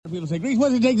People say, Grease, what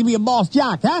does it take to be a boss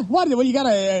jock, huh? Well, you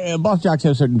gotta, boss jocks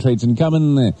have certain traits in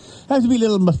common. Has to be a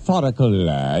little methodical. You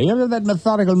have that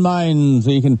methodical mind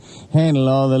so you can handle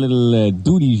all the little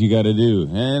duties you gotta do.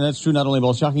 And that's true not only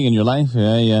boss jocking in your life.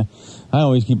 I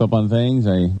always keep up on things.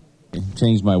 I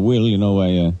changed my will,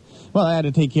 I had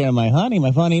to take care of my honey,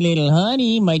 my funny little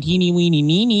honey, my teeny weeny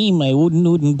neeny, my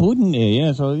wooden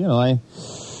puddin'.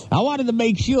 I wanted to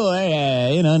make sure,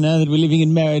 now that we're living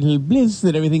in marital bliss,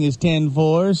 that everything is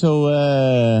 10-4, so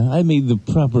I made the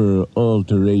proper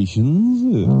alterations.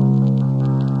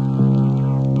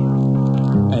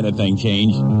 And that thing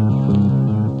changed.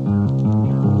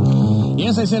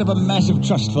 Yes, I set up a massive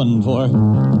trust fund for her.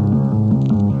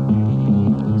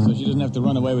 So she doesn't have to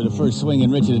run away with the first swing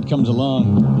and Richard that comes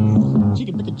along. She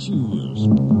can pick and choose.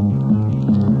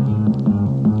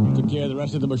 Took care of the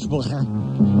rest of the bush.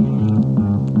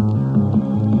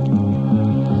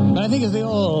 But I think as they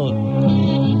all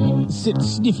sit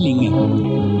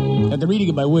sniffling at the reading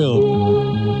of my will,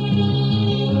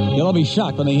 you'll all be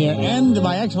shocked when they hear, and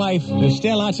my ex-wife,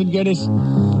 Estelle Gertis,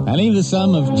 I leave the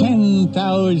sum of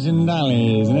 $10,000. And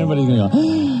everybody's going to go,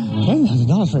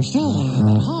 $10,000 for Estelle?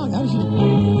 How does she...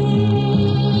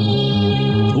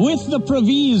 With the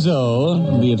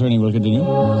proviso, the attorney will continue,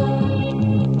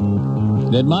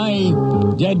 that my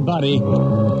dead body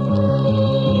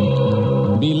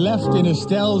be left in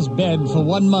Estelle's bed for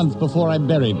 1 month before I'm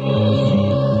buried.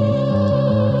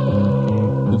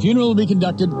 The funeral will be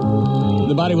conducted.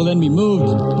 The body will then be moved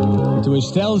to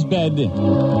Estelle's bed,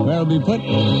 where it will be put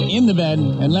in the bed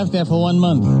and left there for 1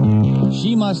 month.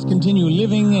 She must continue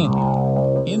living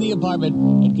in the apartment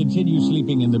and continue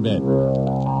sleeping in the bed.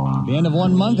 At the end of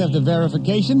 1 month, after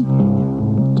verification,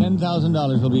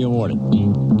 $10,000 will be awarded.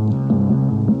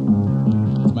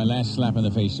 My last slap in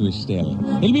the face to Estelle.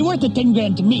 It'll be worth the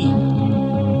 $10,000 to me,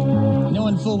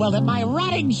 knowing full well that my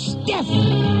rotting stiff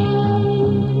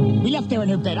we left there in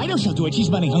her bed. I know she'll do it. She's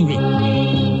money hungry.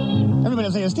 Everybody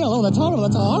will say, Estelle, oh, that's horrible.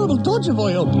 That's a horrible torture for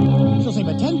you. She'll say,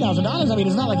 but $10,000? I mean,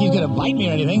 it's not like he's going to bite me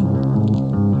or anything.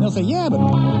 They'll say, yeah, but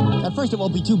at first it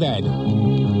won't be too bad.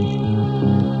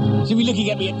 She'll be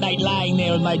looking at me at night, lying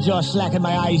there with my jaw slack and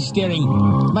my eyes staring,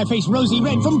 my face rosy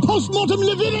red from post-mortem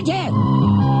lividity.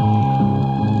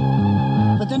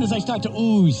 But then as I start to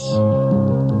ooze,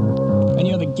 and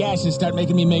the gases start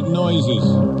making me make noises.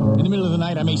 In the middle of the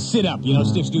night, I may sit up.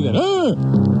 Stiffs do that.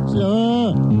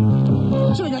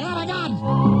 She'll be going, oh my God!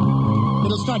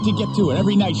 It'll start to get to her.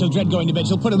 Every night she'll dread going to bed.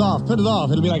 She'll put it off.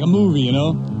 It'll be like a movie,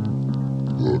 The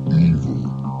evil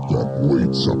that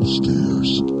waits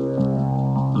upstairs.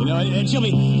 And she'll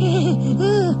be...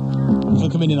 She'll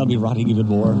come in and I'll be rotting even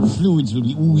more. Fluids will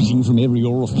be oozing from every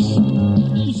orifice.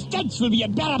 The stench will be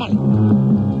unbearable.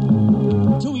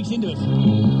 2 weeks into it,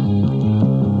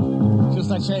 she'll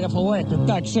start showing up for work with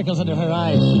dark circles under her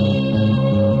eyes.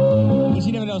 And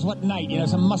she never knows what night,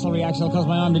 some muscle reaction will cause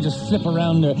my arm to just flip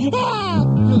around her. She'll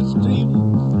scream.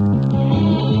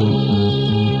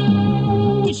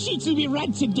 The sheets will be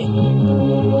rancid. 3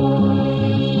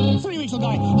 weeks will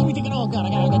die. She'll be thinking, oh God, I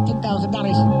got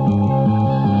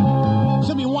 $10,000.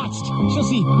 She'll be watched. She'll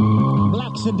see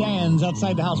black sedans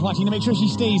outside the house watching to make sure she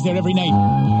stays there every night.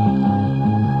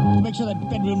 To make sure that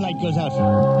bedroom light goes out.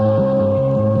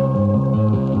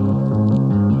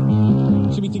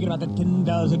 She'll be thinking about the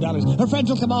 $10,000. Her friends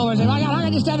will come over and say, my God, how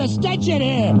can you stand the stench in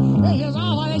here? He says,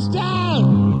 oh, Estelle,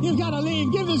 you've got to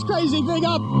leave. Give this crazy thing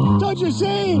up. Don't you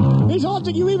see? He's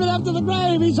haunting you even after the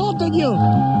grave. He's haunting you.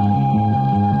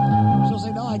 She'll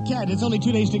say, no, I can't. It's only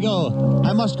 2 days to go.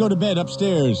 I must go to bed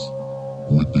upstairs.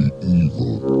 With the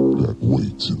evil that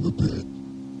waits in the bed.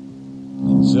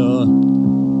 And so,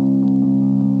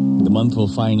 the month will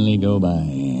finally go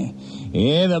by.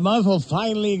 Yeah, the month will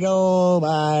finally go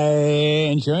by.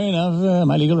 And sure enough,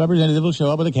 my legal representative will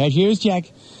show up with a cashier's check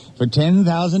for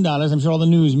 $10,000. I'm sure all the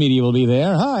news media will be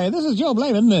there. Hi, this is Joe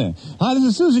Blavin. Hi, this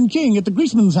is Susan King at the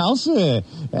Greaseman's house. Get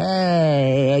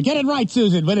it right,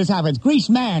 Susan, when this happens.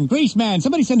 Greaseman.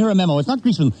 Somebody send her a memo. It's not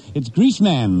Greaseman, it's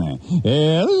Greaseman.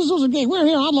 This is Susan King. We're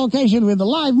here on location with the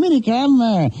live minicam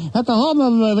at the home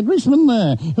of the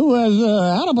Greaseman, who has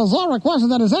had a bizarre request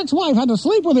that his ex-wife had to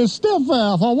sleep with his stiff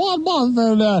for 1 month,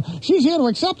 and she's here to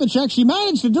accept the check. She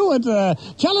managed to do it.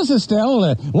 Tell us,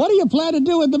 Estelle, what do you plan to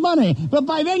do with the money? But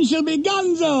by then she'll be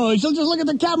gonzo. She'll just look at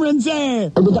the camera and say,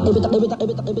 but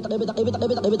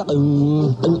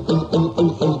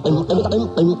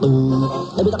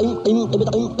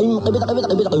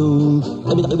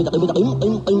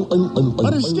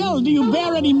Estelle, do you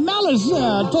bear any malice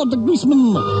toward the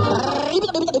Greaseman?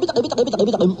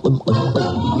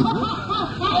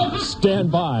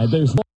 Stand by. There's